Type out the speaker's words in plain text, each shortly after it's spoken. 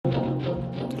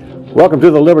Welcome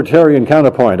to the Libertarian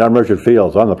Counterpoint. I'm Richard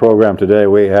Fields. On the program today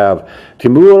we have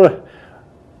Timur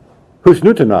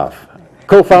Husnutinov,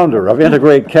 co-founder of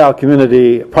Integrate Cal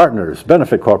Community Partners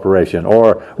Benefit Corporation,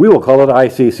 or we will call it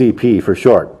ICCP for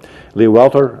short. Lee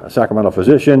Welter, a Sacramento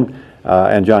physician,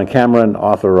 and John Cameron,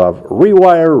 author of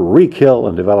Rewire, Rekill,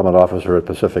 and development officer at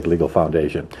Pacific Legal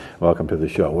Foundation. Welcome to the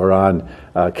show. We're on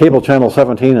cable channel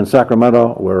 17 in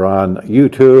Sacramento. We're on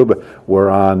YouTube. We're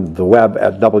on the web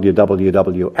at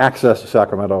www.access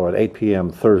Sacramento at 8 p.m.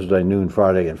 Thursday, noon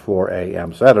Friday, and 4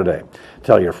 a.m. Saturday.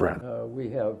 Tell your friend. We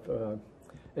have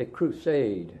a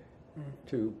crusade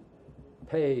to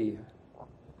pay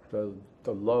the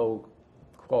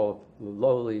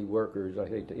lowly workers, I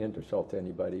hate to insult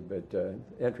anybody, but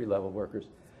entry-level workers,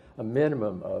 a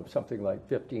minimum of something like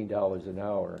 $15 an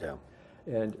hour. Yeah.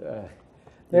 And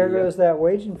there goes that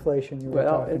wage inflation you were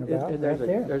talking about. And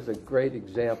there's a great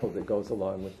example that goes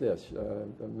along with this.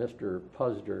 Mr.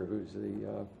 Puzder, who's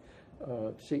the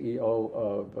CEO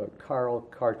of Carl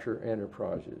Karcher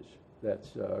Enterprises,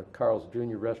 that's Carl's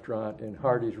Jr. Restaurant and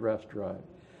Hardy's Restaurant,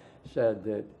 said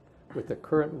that with the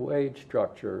current wage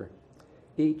structure,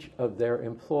 each of their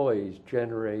employees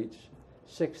generates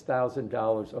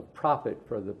 $6,000 of profit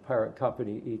for the parent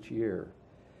company each year.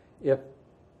 If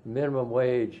minimum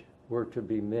wage were to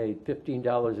be made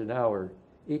 $15 an hour,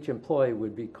 each employee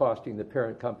would be costing the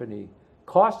parent company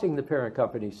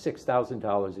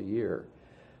 $6,000 a year.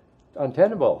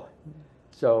 Untenable.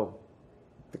 So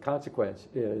the consequence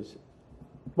is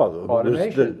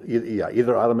automation.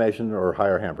 Either automation or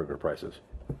higher hamburger prices.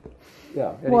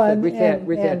 Yeah, and he said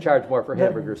we can't charge more for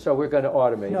hamburgers, so we're going to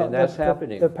automate, and that's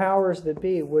happening. The powers that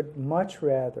be would much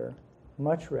rather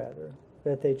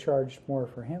that they charged more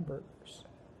for hamburgers.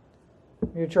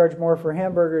 You charge more for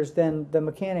hamburgers, then the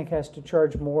mechanic has to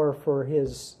charge more for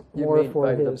his.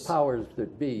 The powers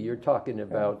that be? You're talking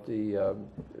about the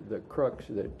crooks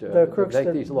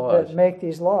that make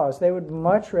these laws. They would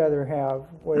much rather have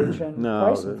wage and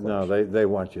price inflation. No, they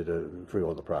want you to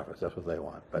freehold the profits. That's what they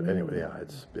want. But anyway, yeah,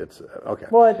 it's okay.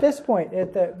 Well, at this point,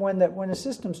 when the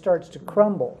system starts to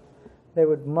crumble, they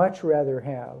would much rather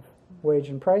have wage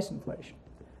and price inflation.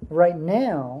 Right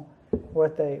now,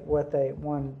 what they want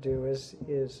to do is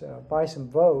buy some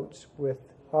votes with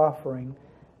offering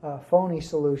a phony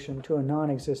solution to a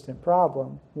non-existent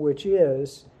problem, which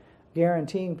is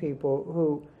guaranteeing people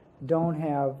who don't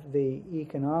have the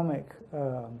economic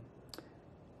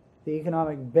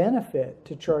benefit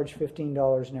to charge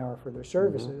 $15 an hour for their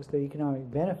services. The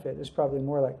economic benefit is probably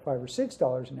more like $5 or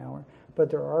 $6 an hour, but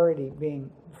they're already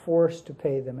being forced to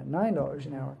pay them at $9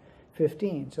 an hour.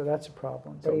 15, so that's a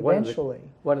problem. But eventually,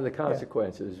 one of the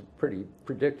consequences, pretty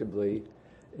predictably,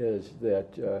 is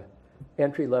that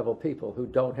entry-level people who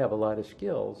don't have a lot of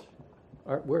skills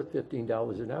aren't worth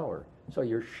 $15 an hour. So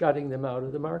you're shutting them out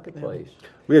of the marketplace.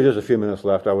 We have just a few minutes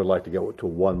left. I would like to get to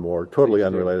one more totally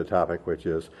unrelated topic, which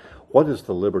is what is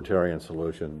the libertarian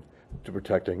solution to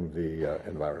protecting the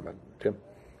environment? Tim?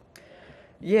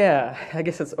 Yeah, I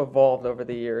guess it's evolved over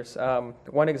the years.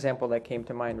 One example that came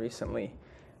to mind recently,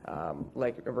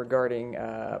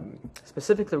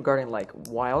 specifically regarding like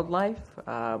wildlife,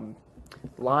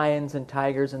 lions and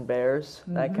tigers and bears,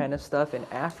 that kind of stuff. In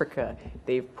Africa,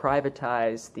 they've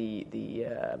privatized the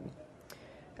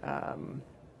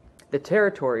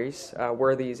territories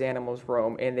where these animals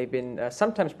roam, and they've been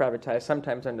sometimes privatized,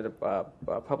 sometimes under the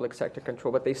public sector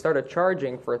control. But they started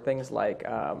charging for things like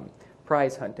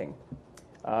prize hunting,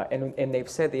 and they've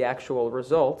said the actual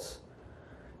results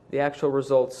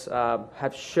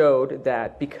have showed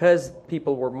that because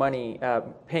people were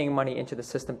paying money into the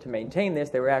system to maintain this,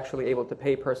 they were actually able to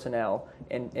pay personnel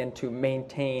and to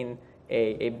maintain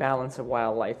a balance of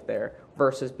wildlife there,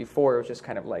 versus before it was just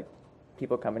kind of like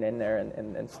people coming in there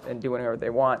and doing whatever they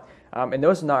want. And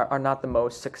those are not the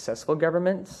most successful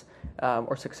governments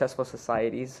or successful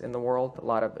societies in the world. A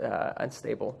lot of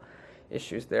unstable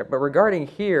issues there. But regarding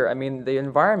here, I mean, the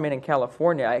environment in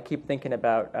California, I keep thinking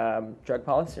about drug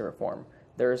policy reform.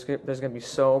 There's going to be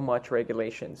so much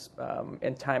regulations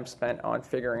and time spent on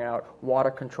figuring out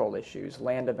water control issues,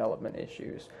 land development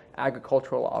issues,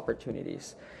 agricultural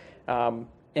opportunities. And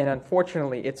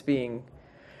unfortunately, it's being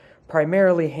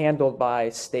primarily handled by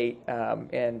state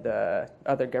and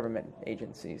other government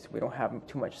agencies. We don't have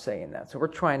too much say in that. So we're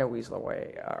trying to weasel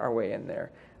our way in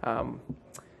there.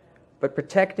 But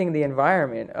protecting the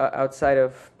environment outside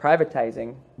of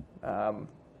privatizing,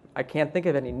 I can't think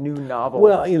of any new novel.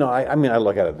 Well, I mean, I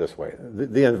look at it this way.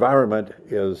 The environment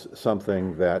is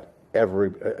something that a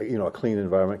clean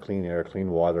environment, clean air, clean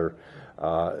water,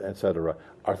 et cetera,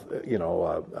 are,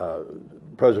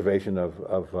 preservation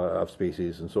of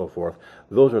species and so forth.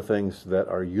 Those are things that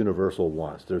are universal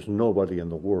wants. There's nobody in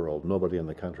the world, nobody in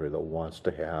the country that wants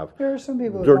to have There are some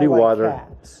people who dirty don't water. like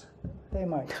cats. They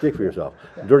might. Speak for yourself.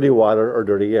 Dirty water or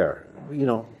dirty air. You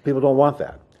know, people don't want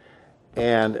that.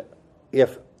 And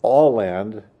if all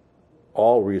land,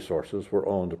 all resources were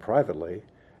owned privately,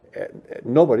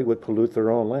 nobody would pollute their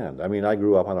own land. I mean, I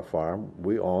grew up on a farm.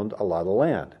 We owned a lot of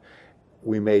land.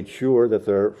 We made sure that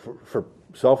for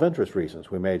self-interest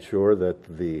reasons, we made sure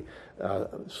that the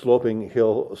sloping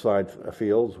hillside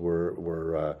fields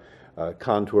were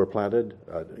contour planted,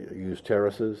 used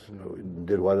terraces,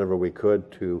 did whatever we could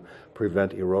to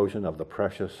prevent erosion of the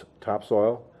precious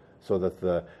topsoil, so that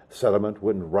the sediment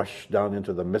wouldn't rush down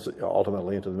into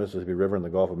ultimately into the Mississippi River and the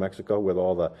Gulf of Mexico with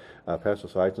all the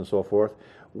pesticides and so forth.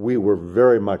 We were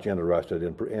very much interested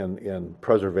in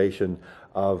preservation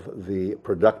of the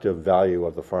productive value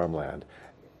of the farmland.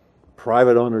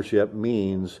 Private ownership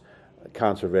means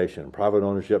conservation. Private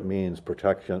ownership means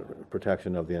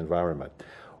protection of the environment.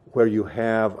 Where you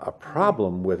have a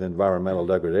problem with environmental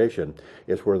degradation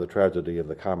is where the tragedy of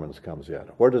the commons comes in.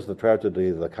 Where does the tragedy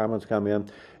of the commons come in?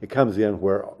 It comes in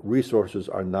where resources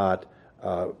are not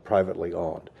privately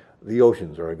owned. The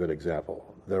oceans are a good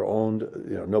example. They're owned,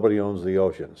 nobody owns the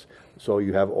oceans. So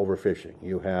you have overfishing,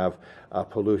 you have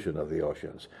pollution of the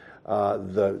oceans.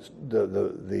 The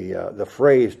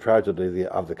phrase tragedy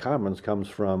of the commons comes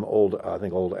from old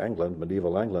England,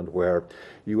 medieval England, where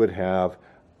you would have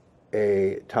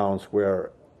a town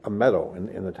square, a meadow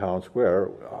in the town square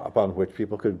upon which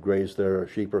people could graze their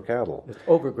sheep or cattle. It's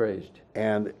overgrazed.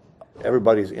 And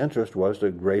everybody's interest was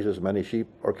to graze as many sheep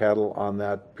or cattle on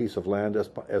that piece of land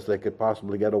as they could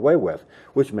possibly get away with,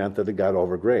 which meant that it got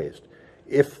overgrazed.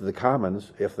 If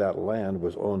that land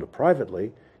was owned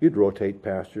privately, you'd rotate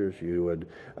pastures. You would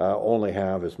only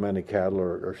have as many cattle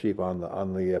or sheep on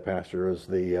the pasture as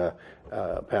the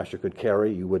pasture could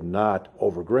carry. You would not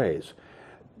overgraze.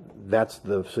 That's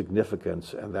the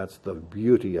significance, and that's the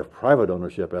beauty of private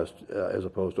ownership as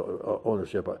opposed to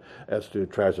ownership as to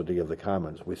tragedy of the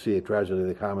commons. We see a tragedy of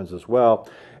the commons as well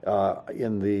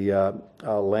in the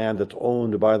land that's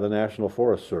owned by the National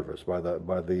Forest Service, by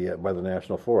the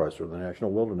National Forest or the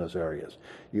National Wilderness areas.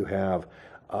 You have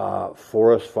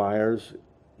forest fires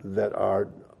that are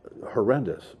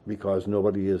horrendous because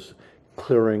nobody is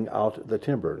clearing out the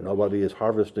timber. Nobody is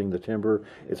harvesting the timber.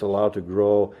 It's allowed to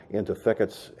grow into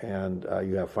thickets, and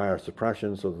you have fire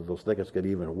suppression so that those thickets get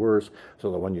even worse,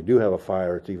 so that when you do have a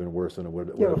fire, it's even worse than it would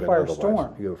have been otherwise.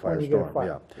 You have a firestorm.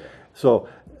 Yeah. So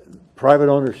private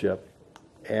ownership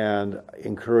and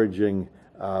encouraging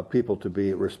people to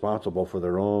be responsible for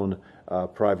their own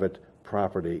private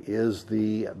property is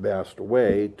the best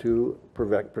way to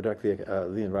protect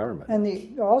the environment.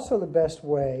 And also the best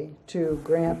way to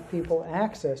grant people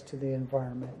access to the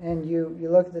environment. And you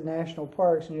look at the national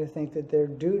parks and you think that their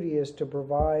duty is to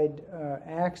provide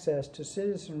access to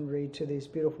citizenry to these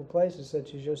beautiful places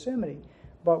such as Yosemite.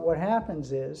 But what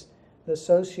happens is the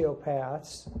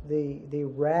sociopaths, the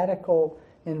radical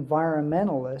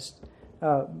environmentalists,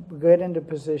 get into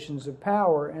positions of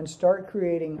power and start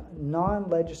creating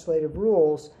non-legislative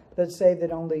rules that say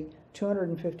that only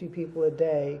 250 people a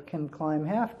day can climb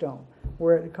Half Dome,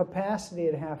 where the capacity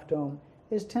at Half Dome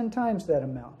is 10 times that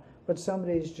amount. But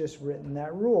somebody's just written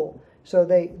that rule. So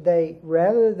they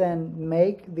rather than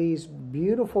make these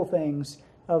beautiful things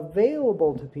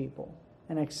available to people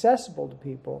and accessible to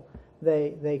people,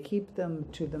 they keep them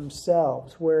to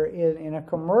themselves, where in a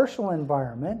commercial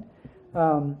environment,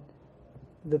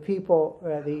 the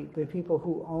people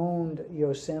who owned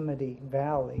Yosemite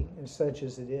Valley, such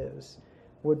as it is,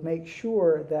 would make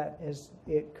sure that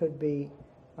it could be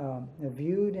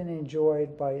viewed and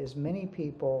enjoyed by as many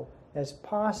people as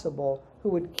possible, who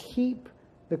would keep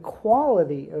the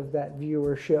quality of that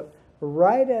viewership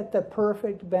right at the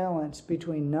perfect balance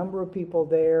between number of people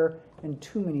there and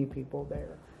too many people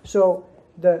there. So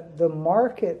the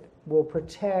market will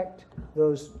protect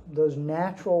those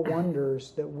natural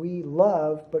wonders that we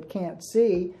love but can't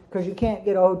see, because you can't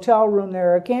get a hotel room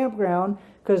there or a campground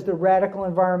because the radical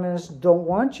environmentalists don't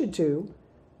want you to,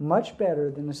 much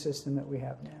better than the system that we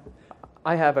have now.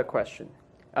 I have a question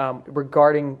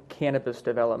regarding cannabis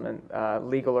development,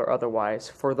 legal or otherwise.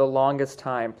 For the longest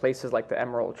time, places like the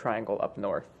Emerald Triangle up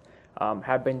north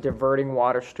have been diverting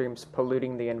water streams,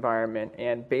 polluting the environment,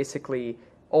 and basically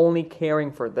only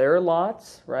caring for their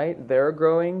lots, right? Their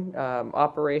growing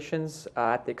operations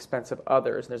at the expense of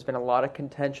others. There's been a lot of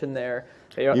contention there.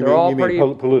 They're all pretty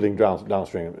polluting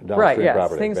downstream right, yes,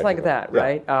 property, things basically. like that, Yeah.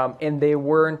 right? And they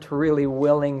weren't really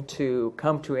willing to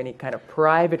come to any kind of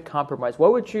private compromise.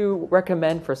 What would you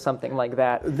recommend for something like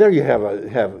that? There you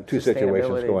have two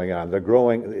situations Sustainability. going on. They're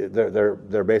growing.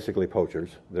 They're basically poachers.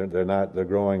 They're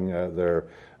growing their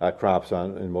crops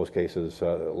on, in most cases,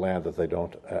 land that they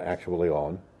don't actually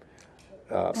own.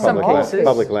 Some cases.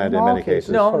 Public land in In all many cases.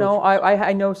 No,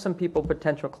 I know some people,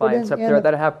 potential clients in up there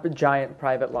the- that have giant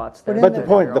private lots there. But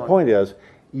But in the point is,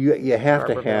 you have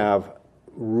to Arbor have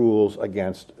rules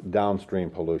against downstream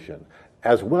pollution,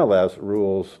 as well as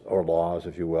rules or laws,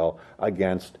 if you will,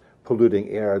 against polluting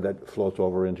air that floats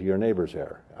over into your neighbor's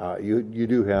air. You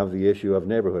do have the issue of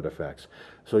neighborhood effects.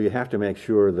 So you have to make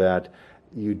sure that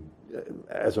you,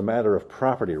 as a matter of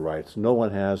property rights, no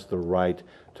one has the right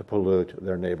to pollute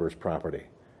their neighbor's property.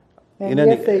 And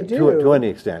if they do, to any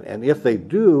extent, and if they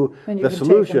do, then you the can take them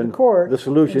to solution, court the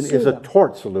solution and sue is a them.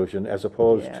 tort solution as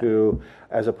opposed Yeah. to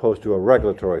a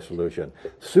regulatory solution.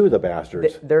 Sue the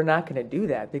bastards. They're not going to do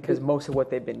that because most of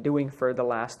what they've been doing for the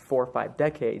last 4 or 5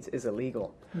 decades is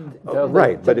illegal.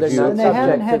 Right, but if they're you- not and they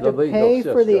haven't subject had the to legal pay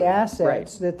for the system. assets Right,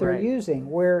 that they're right.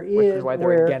 using. Which is why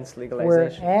they're against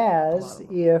legalization. Whereas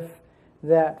if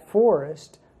that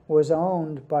forest was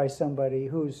owned by somebody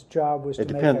whose job was to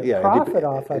make a profit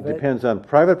off of it depends on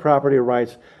private property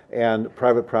rights and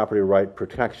private property right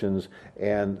protections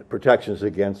and protections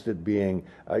against it being,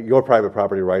 your private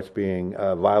property rights being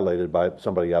violated by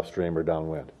somebody upstream or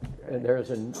downwind. And there's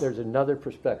another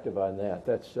perspective on that.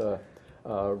 That's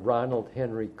Ronald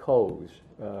Henry Coase,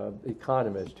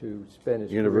 economist who spent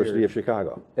his University career of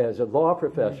Chicago. as a law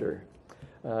professor.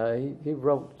 He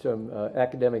wrote some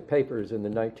academic papers in the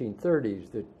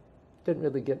 1930s that didn't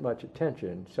really get much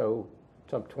attention. So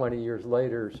some 20 years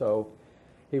later or so,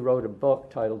 he wrote a book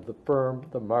titled The Firm,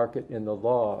 the Market, and the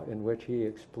Law, in which he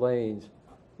explains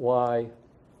why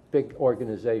big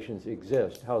organizations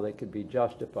exist, how they could be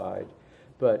justified.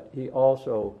 But he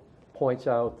also points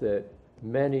out that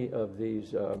many of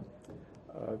these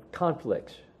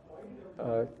conflicts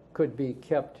could be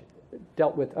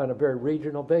dealt with on a very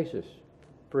regional basis.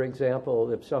 For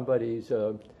example, if somebody's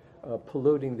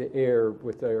polluting the air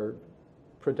with their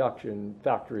production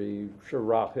factory,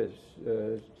 Chirachus,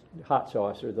 hot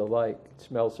sauce or the like, it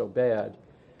smells so bad,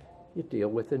 you deal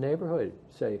with the neighborhood.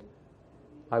 Say,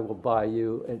 I will buy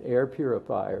you an air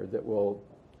purifier that will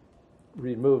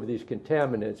remove these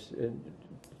contaminants, and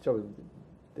so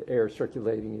the air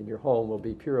circulating in your home will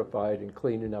be purified and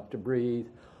clean enough to breathe.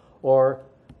 Or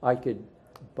I could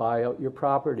buy out your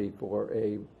property for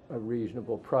a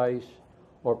reasonable price,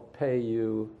 or pay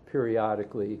you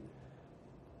periodically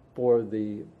for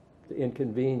the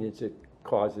inconvenience it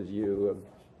causes you of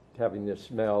having this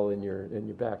smell in your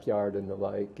backyard and the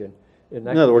like. And In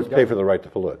other words, pay for the right to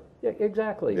pollute. Yeah,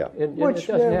 exactly. Yeah. And Which it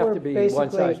doesn't have were to be basically-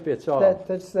 one size fits all.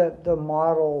 That's the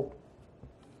model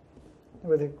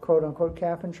with a quote unquote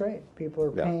cap and trade. People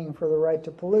are Yeah. paying for the right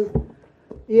to pollute.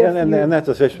 And that's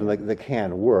a system that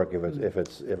can work if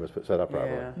it's set up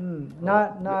properly. Yeah.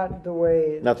 Not the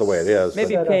way Not the way it is.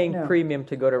 Maybe set up paying now. premium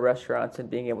to go to restaurants and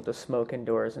being able to smoke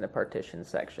indoors in a partition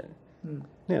section.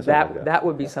 Yeah, something like That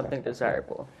would be something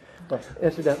desirable.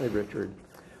 Incidentally, Richard,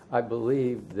 I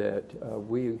believe that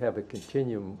we have a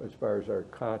continuum as far as our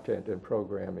content and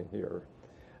programming here.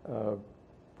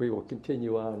 We will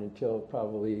continue on until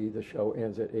probably the show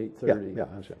ends at 8:30. Yeah,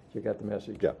 that's it. You got the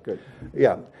message? Yeah. Good.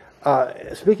 Yeah.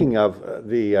 Speaking of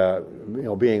the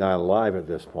being on live at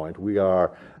this point, we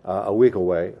are a week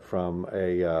away from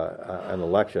an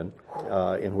election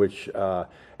in which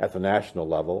at the national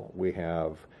level we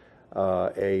have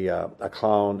a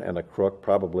clown and a crook,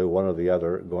 probably one or the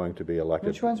other, going to be elected.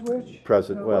 Which one's which?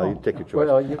 President. Well, you take your choice.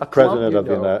 Well, you- President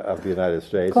Clump, of the United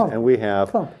States, Clump. and we have.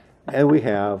 Clump. And we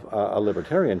have a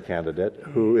Libertarian candidate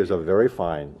who is a very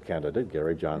fine candidate,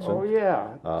 Gary Johnson. Oh, yeah.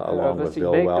 Along with Let's see,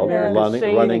 Bill make Weld, America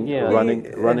sane again.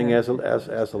 running as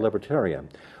a Libertarian.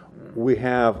 We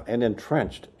have an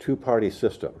entrenched two-party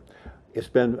system. It's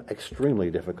been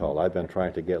extremely difficult. I've been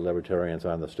trying to get Libertarians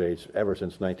on the stage ever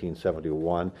since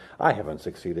 1971. I haven't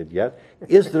succeeded yet.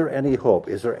 Is there any hope?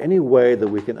 Is there any way that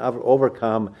we can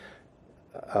overcome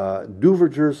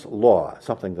Duverger's law,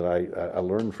 something that I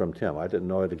learned from Tim. I didn't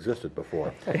know it existed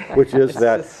before, which is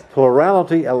that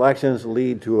plurality elections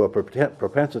lead to a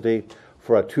propensity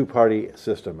for a two-party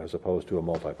system as opposed to a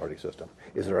multi-party system.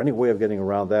 Is there any way of getting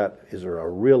around that? Is there a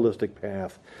realistic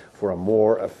path for a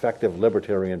more effective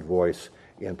libertarian voice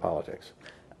in politics?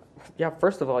 Yeah,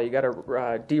 first of all, you got to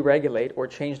deregulate or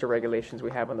change the regulations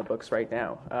we have on the books right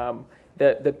now.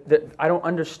 I don't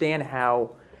understand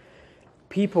how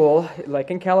people, like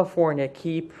in California,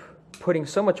 keep putting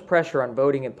so much pressure on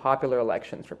voting in popular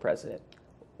elections for president,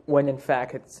 when in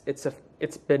fact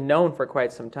it's been known for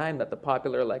quite some time that the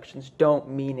popular elections don't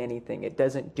mean anything. It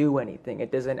doesn't do anything.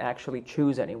 It doesn't actually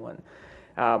choose anyone.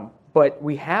 But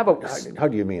we have a... How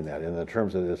do you mean that? In the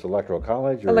terms of this electoral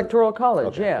college? Or? Electoral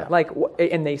college, Okay, yeah.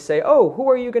 And they say, oh, who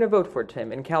are you going to vote for,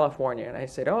 Tim, in California? And I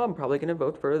said, oh, I'm probably going to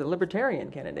vote for the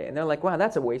Libertarian candidate. And they're like, wow,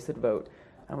 that's a wasted vote.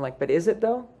 I'm like, but is it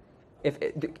though?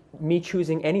 Me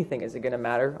choosing anything, is it going to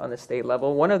matter on the state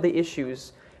level? One of the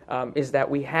issues is that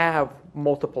we have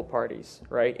multiple parties,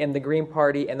 right? And the Green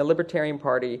Party and the Libertarian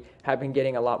Party have been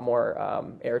getting a lot more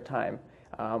airtime.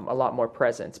 A lot more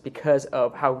presence because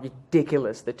of how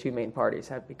ridiculous the two main parties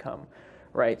have become,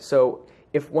 right? So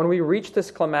when we reach this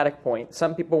climatic point,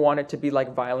 some people want it to be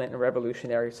like violent and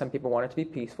revolutionary, some people want it to be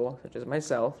peaceful, such as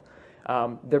myself.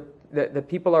 The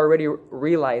people are already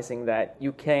realizing that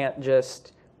you can't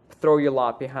just throw your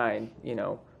lot behind,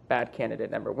 bad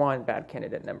candidate number one, bad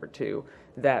candidate number two,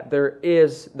 that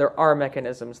there are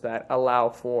mechanisms that allow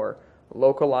for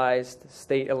localized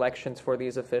state elections for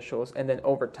these officials, and then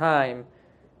over time,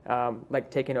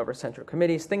 like taking over central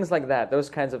committees, things like that,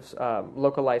 those kinds of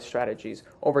localized strategies.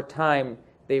 Over time,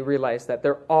 they realize that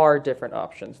there are different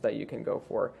options that you can go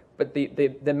for. But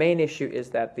the main issue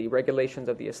is that the regulations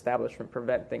of the establishment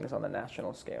prevent things on the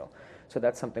national scale. So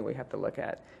that's something we have to look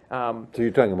at. So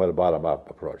you're talking about a bottom-up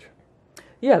approach?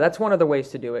 Yeah, that's one of the ways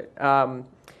to do it.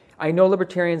 I know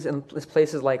libertarians in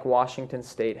places like Washington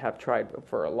State have tried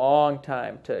for a long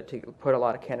time to put a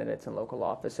lot of candidates in local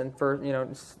office, and for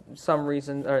some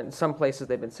reason, or in some places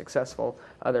they've been successful,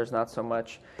 others not so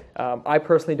much. I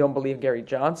personally don't believe Gary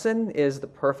Johnson is the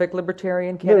perfect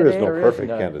libertarian candidate. There is no perfect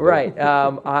candidate. Right.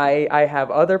 I have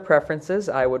other preferences.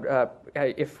 I would.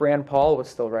 If Rand Paul was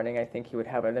still running, I think he would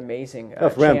have an amazing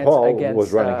if Rand Paul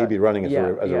was running, he'd be running as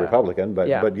a Republican. But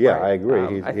right. I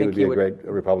agree. He would be a great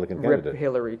Republican candidate. Rip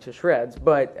Hillary to shreds.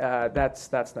 But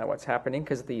that's not what's happening,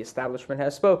 because the establishment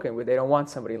has spoken. They don't want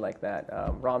somebody like that.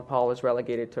 Ron Paul is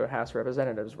relegated to a House of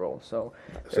Representatives role. So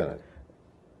Senate.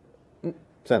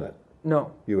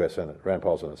 No. U.S. Senate. Rand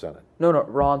Paul's in the Senate. No,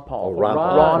 Ron Paul. Oh, Ron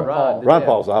Paul. Ron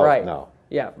Paul's out right. now.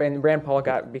 Yeah, and Rand Paul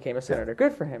became a senator.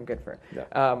 Good for him. Good for him.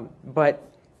 Yeah.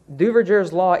 But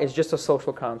Duverger's law is just a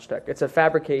social construct. It's a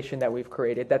fabrication that we've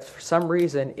created that for some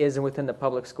reason isn't within the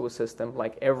public school system,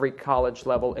 like every college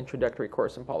level introductory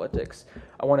course in politics.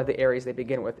 One of the areas they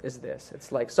begin with is this.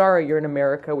 It's like, sorry, you're in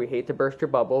America, we hate to burst your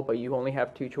bubble, but you only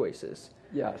have two choices.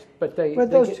 Yes, but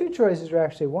those two choices are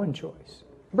actually one choice.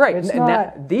 Right.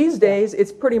 These days,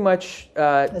 it's pretty much two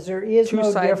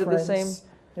sides of the same.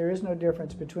 There is no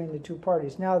difference between the two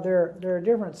parties. Now, there are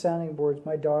different sounding boards.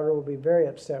 My daughter will be very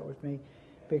upset with me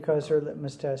because her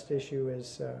litmus test issue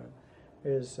is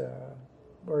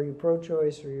are you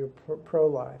pro-choice or are you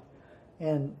pro-life?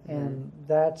 And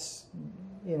that's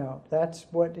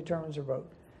what determines her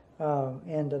vote.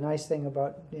 And the nice thing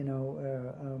about being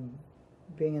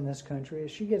in this country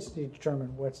is she gets to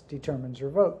determine what determines her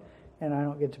vote, and I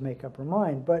don't get to make up her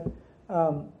mind. But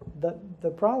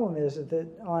the problem is that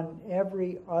on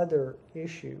every other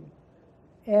issue,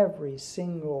 every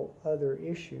single other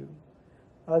issue,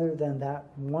 other than that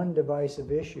one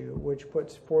divisive issue, which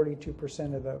puts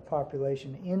 42% of the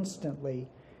population instantly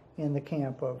in the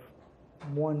camp of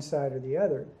one side or the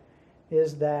other,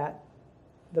 is that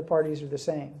the parties are the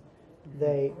same.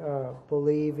 They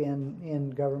believe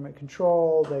in government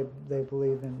control, they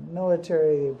believe in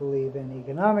military, they believe in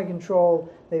economic control,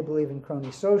 they believe in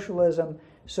crony socialism.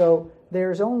 So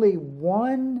there's only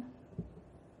one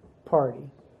party,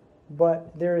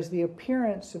 but there is the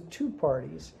appearance of two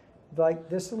parties. Like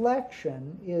this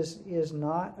election is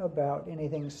not about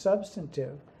anything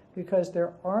substantive, because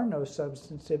there are no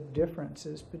substantive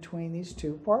differences between these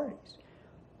two parties.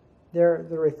 They're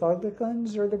the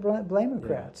Republicans or the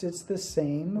Blamocrats. Yeah. It's the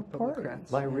same party.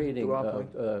 My reading of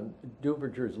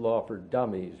Duverger's Law for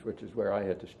Dummies, which is where I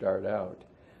had to start out,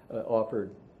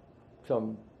 offered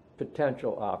some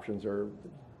potential options or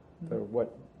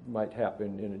what might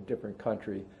happen in a different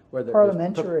country where there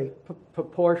parliamentary is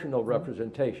proportional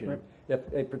representation. Right. If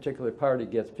a particular party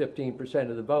gets 15%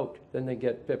 of the vote, then they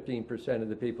get 15% of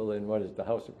the people in, what is the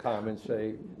House of Commons,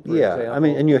 say, for example. I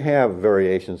mean, and you have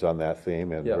variations on that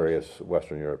theme in various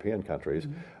Western European countries,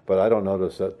 but I don't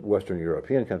notice that Western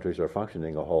European countries are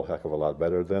functioning a whole heck of a lot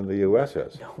better than the U.S.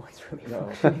 is. No, it's really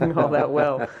functioning all that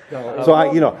well. So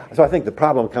I think the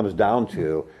problem comes down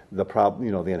to the problem,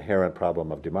 the inherent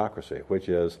problem of democracy, which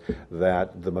is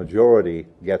that the majority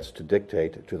gets to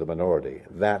dictate to the minority.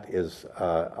 That is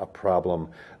a problem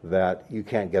that you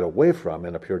can't get away from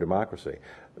in a pure democracy.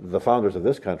 The founders of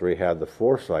this country had the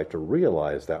foresight to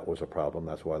realize that was a problem.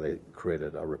 That's why they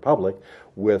created a republic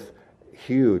with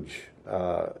huge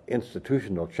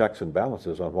institutional checks and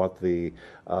balances on what the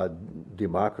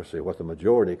democracy, what the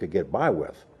majority could get by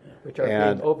with. Which are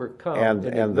being overcome and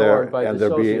ignored by the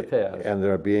sociopaths. And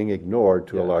they're being ignored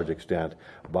to a large extent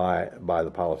by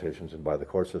the politicians and by the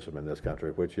court system in this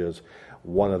country, which is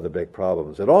one of the big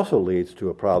problems. It also leads to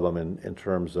a problem in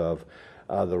terms of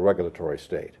the regulatory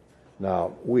state.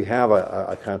 Now, we have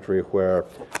a country where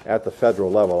at the federal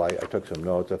level, I took some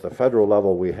notes, at the federal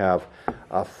level we have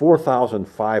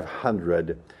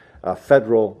 4,500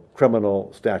 federal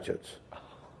criminal statutes.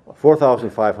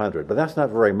 4,500, but that's not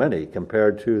very many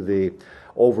compared to the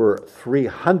over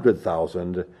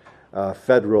 300,000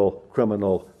 federal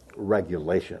criminal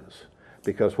regulations.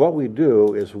 Because what we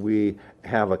do is we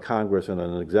have a Congress and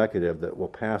an executive that will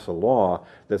pass a law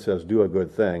that says do a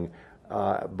good thing,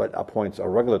 but appoints a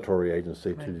regulatory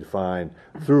agency to define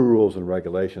through rules and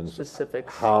regulations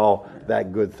Specifics. how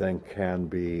that good thing can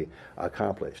be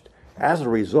accomplished. As a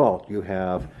result, you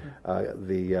have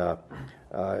the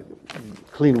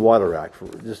Clean Water Act,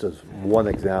 just as one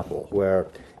example, where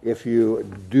if you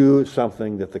do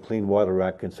something that the Clean Water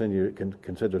Act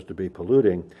considers to be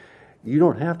polluting, you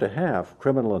don't have to have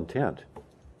criminal intent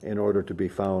in order to be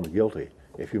found guilty.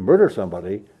 If you murder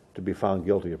somebody, to be found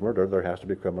guilty of murder, there has to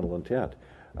be criminal intent.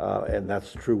 And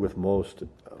that's true with most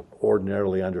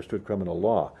ordinarily understood criminal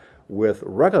law. With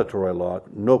regulatory law,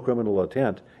 no criminal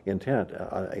intent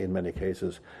in many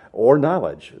cases, or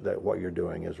knowledge that what you're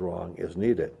doing is wrong is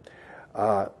needed.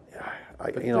 But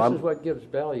this is what gives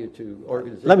value to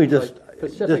organizations Let me just like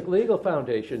Pacific Legal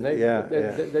Foundation.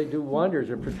 They do wonders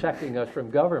in protecting us from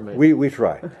government. We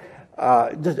try.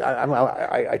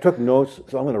 I took notes,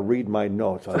 so I'm going to read my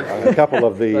notes on a couple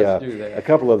of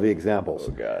the examples.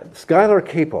 Oh, God. Skylar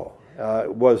Capo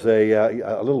was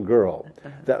a little girl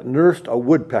that nursed a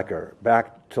woodpecker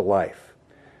back to life.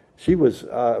 She was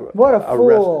What a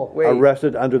fool.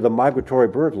 arrested under the migratory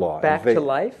bird law. Back to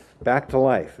life? Back to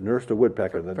life. Nursed a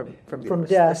woodpecker. From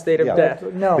death. A state of death.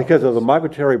 No. Because of the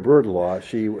migratory bird law,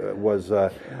 she was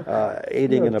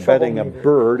aiding and abetting a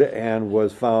bird and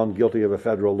was found guilty of a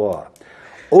federal law.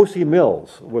 O.C.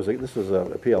 Mills this was a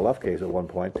PLF case at one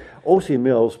point. O.C.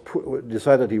 Mills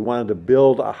decided he wanted to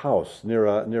build a house near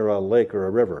a lake or a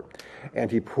river,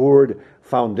 and he poured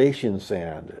foundation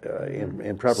sand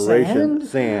in preparation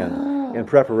in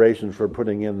preparation for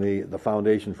putting in the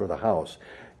foundation for the house.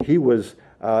 He was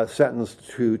sentenced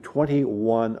to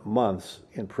 21 months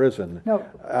in prison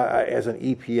as an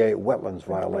EPA wetlands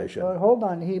violation. Hold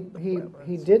on,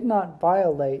 he did not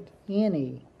violate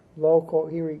any local.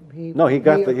 He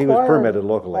was permitted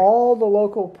locally. All the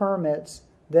local permits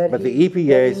that. But the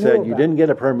EPA said you didn't get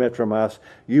a permit from us.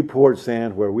 You poured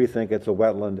sand where we think it's a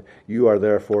wetland. You are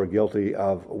therefore guilty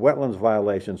of wetlands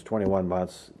violations. 21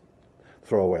 months.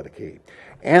 Throw away the key.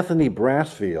 Anthony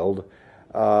Brassfield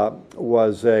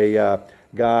was a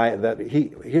guy that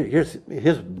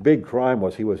his big crime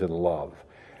was he was in love.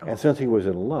 And since he was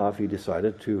in love, he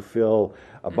decided to fill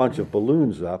a bunch of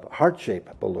balloons up,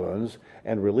 heart-shaped balloons,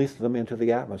 and release them into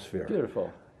the atmosphere.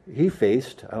 Beautiful. He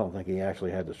faced, I don't think he actually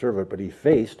had to serve it, but he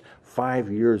faced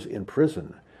 5 years in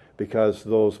prison because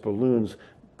those balloons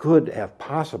could have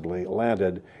possibly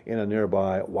landed in a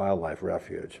nearby wildlife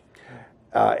refuge.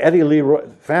 Eddie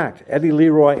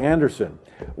Leroy Anderson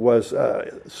was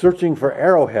searching for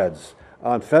arrowheads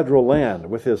on federal land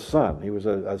with his son. He was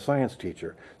a science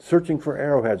teacher, searching for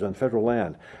arrowheads on federal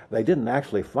land. They didn't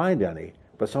actually find any,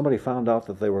 but somebody found out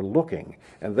that they were looking,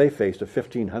 and they faced a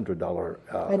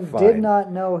 $1,500 and fine. did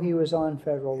not know he was on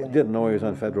federal land. Didn't know he was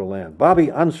on federal land.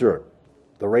 Bobby Unser,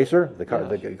 the racer, the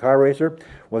car racer,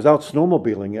 was out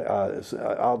snowmobiling,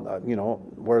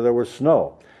 where there was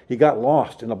snow. He got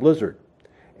lost in a blizzard,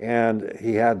 and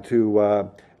he had to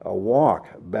walk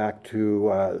back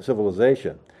to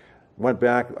civilization. Went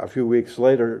back a few weeks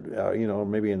later,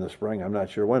 maybe in the spring, I'm not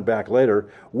sure, went back later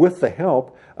with the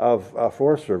help of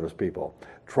Forest Service people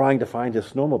trying to find his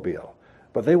snowmobile.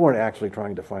 But they weren't actually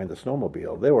trying to find the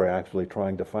snowmobile. They were actually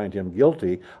trying to find him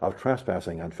guilty of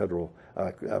trespassing on federal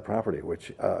property,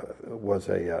 which was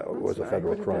a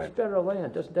federal But if crime. it's federal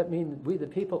land, doesn't that mean we the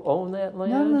people own that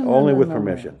land? Only with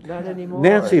permission. Not anymore.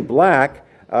 Nancy Black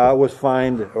was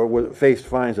fined or faced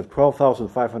fines of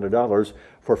 $12,500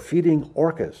 for feeding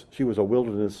orcas. She was a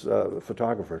wilderness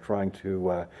photographer trying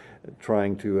to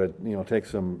take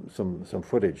some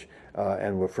footage,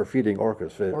 and for feeding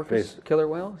orcas. Orcas, killer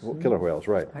whales? Killer whales,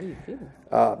 right? How do you feel?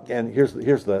 And here's the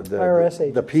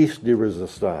IRS the piece de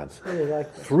resistance. Really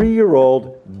like this.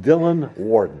 3-year-old Dylan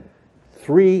Warden.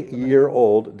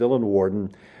 3-year-old Dylan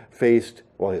Warden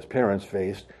his parents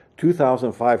faced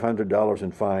 $2,500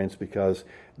 in fines because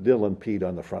Dylan peed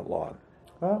on the front lawn.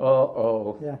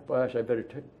 Yeah. Gosh, I better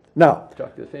Now,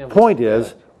 talk to the family. point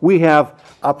is, we have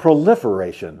a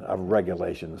proliferation of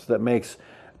regulations that makes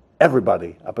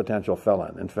everybody a potential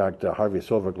felon. In fact, Harvey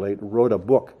Silverglate wrote a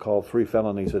book called 3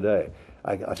 Felonies a Day.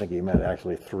 I think he meant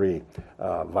actually 3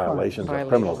 violations of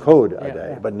criminal code a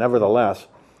day, but nevertheless,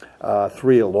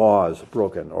 3 laws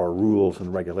broken or rules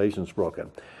and regulations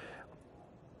broken.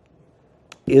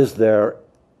 Is there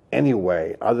any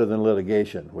way, other than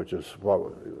litigation, which is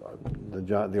what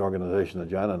the organization that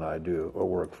John and I do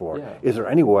work for, is there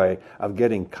any way of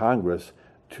getting Congress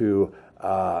to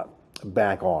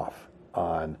back off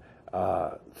on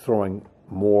throwing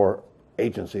more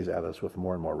agencies at us with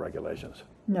more and more regulations?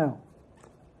 No.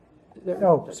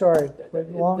 Sorry.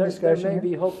 Long discussion. There may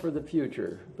here. be hope for the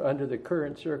future. Under the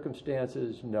current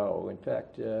circumstances, no. In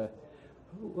fact,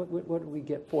 what did we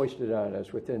get foisted on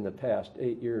us within the past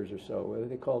 8 years or so? What are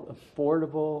they called?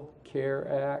 Affordable Care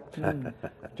Act,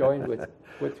 joined with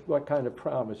what kind of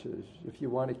promises? If you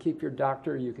want to keep your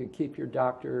doctor, you can keep your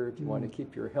doctor. If you want to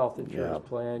keep your health insurance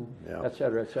plan, et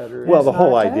cetera, et cetera. Well, the It's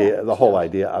whole not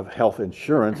idea, taxed. of health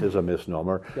insurance is a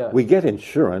misnomer. Yeah. We get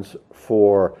insurance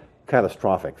for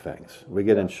catastrophic things. We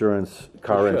get insurance,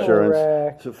 car Sure.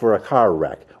 insurance for a car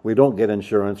wreck. We don't get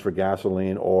insurance for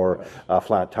gasoline or a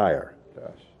flat tire.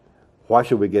 Gosh. Why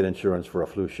should we get insurance for a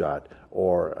flu shot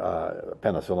or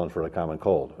penicillin for a common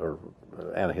cold or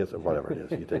antihistamine, whatever it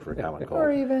is you take for a common cold?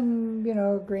 Or even,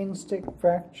 green stick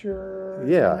fracture.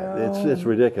 Yeah, it's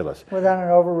ridiculous. Without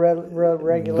an over-regulated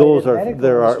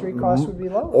medical industry, costs would be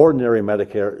lower. Ordinary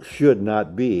Medicare should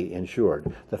not be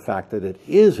insured. The fact that it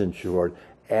is insured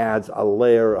adds a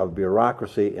layer of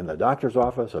bureaucracy in the doctor's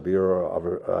office, a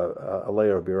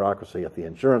layer of bureaucracy at the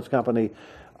insurance company,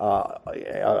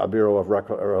 a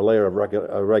layer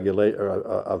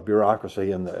of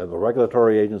bureaucracy in the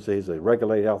regulatory agencies that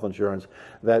regulate health insurance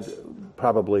that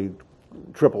probably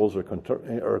triples or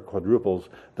quadruples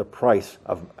the price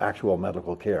of actual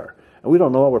medical care. And we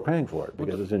don't know what we're paying for it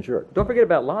because it's insured. Don't forget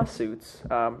about lawsuits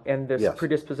and this Yes.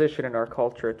 predisposition in our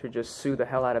culture to just sue the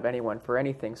hell out of anyone for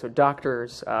anything. So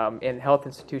doctors and health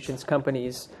institutions,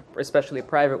 companies, especially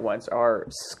private ones, are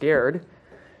scared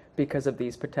because of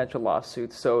these potential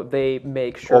lawsuits. So they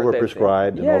make sure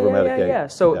Overprescribed and over-medicate. Yeah.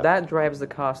 So Yeah. that drives the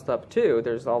cost up too.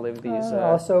 There's all of these.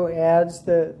 Also adds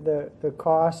the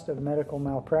cost of medical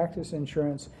malpractice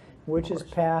insurance, which is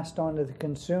passed on to the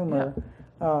consumer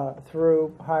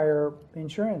through higher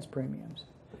insurance premiums.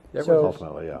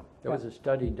 Ultimately, yeah. There was a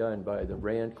study done by the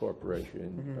Rand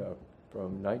Corporation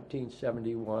from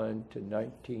 1971 to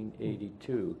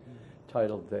 1982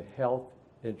 titled The Health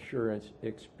Insurance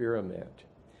Experiment.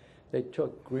 They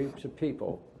took groups of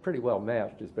people, pretty well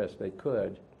matched as best they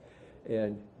could,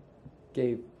 and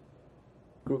gave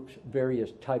groups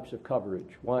various types of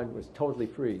coverage. One was totally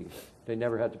free. They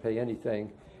never had to pay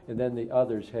anything. And then the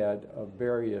others had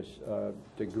various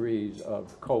degrees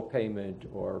of co-payment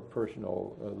or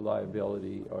personal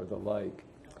liability or the like.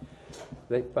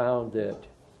 They found that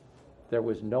there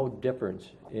was no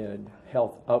difference in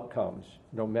health outcomes,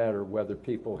 no matter whether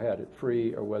people had it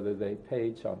free or whether they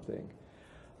paid something.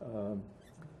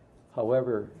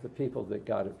 However, the people that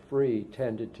got it free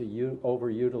tended to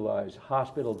overutilize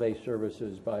hospital-based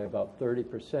services by about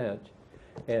 30%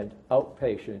 and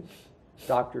outpatient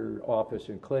doctor office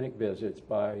and clinic visits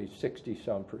by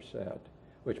 60-some%,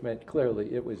 which meant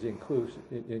clearly it was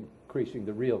increasing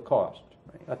the real cost,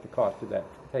 not the cost of that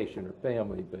patient or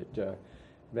family, but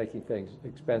making things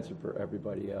expensive for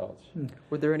everybody else.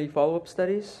 Were there any follow-up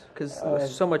studies? Because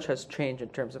so much has changed in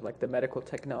terms of like the medical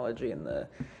technology and the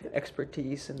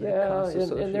expertise and the costs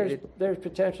associated. And there's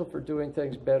potential for doing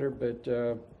things better, but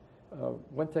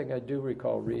one thing I do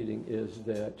recall reading is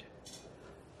that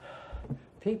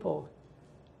people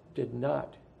did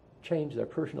not change their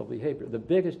personal behavior. The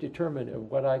biggest determinant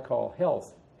of what I call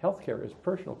healthcare is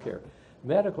personal care.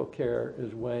 Medical care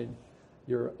is when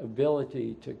your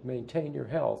ability to maintain your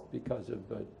health because of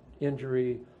an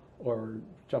injury or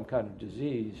some kind of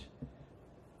disease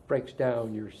breaks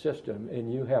down your system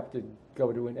and you have to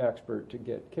go to an expert to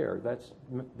get care. That's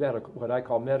what I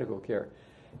call medical care.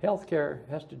 Healthcare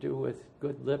has to do with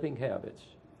good living habits.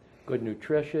 good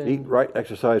nutrition. Eat right,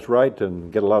 exercise right,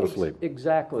 and get a lot of sleep.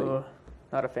 Exactly.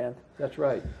 Not a fan. That's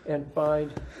right. And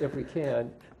find, if we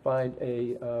can, find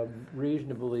a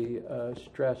reasonably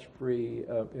stress-free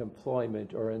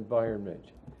employment or environment.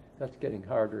 That's getting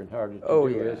harder and harder to do,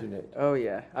 isn't it? Oh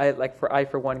yeah. I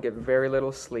for one get very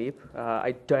little sleep.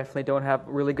 I definitely don't have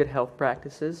really good health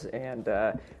practices, and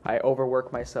I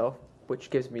overwork myself, which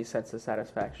gives me a sense of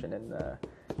satisfaction and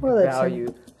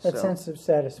value. That sense of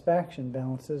satisfaction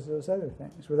balances those other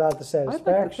things. Without the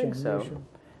satisfaction,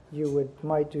 you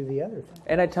might do the other thing.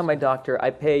 And I tell my doctor,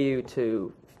 I pay you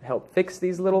to help fix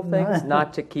these little things,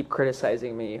 not to keep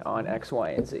criticizing me on X, Y,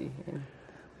 and Z.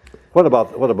 What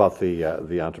about the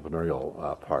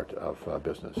entrepreneurial part of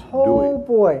business?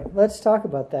 Boy, let's talk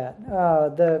about that.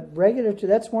 The regulatory,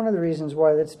 that's one of the reasons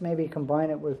why, let's maybe combine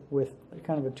it with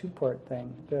kind of a two-part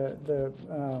thing. The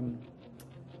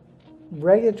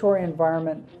regulatory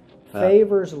environment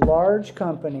favors large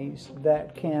companies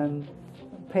that can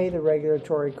pay the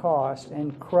regulatory cost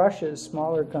and crushes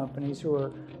smaller companies who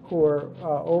are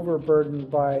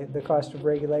overburdened by the cost of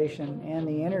regulation and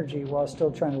the energy while still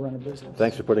trying to run a business.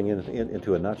 Thanks for putting it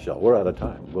into a nutshell. We're out of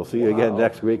time. We'll see you again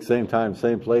next week, same time,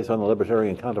 same place on the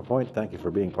Libertarian Counterpoint. Thank you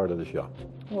for being part of the show.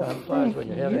 Well, Time flies when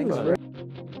you're having fun.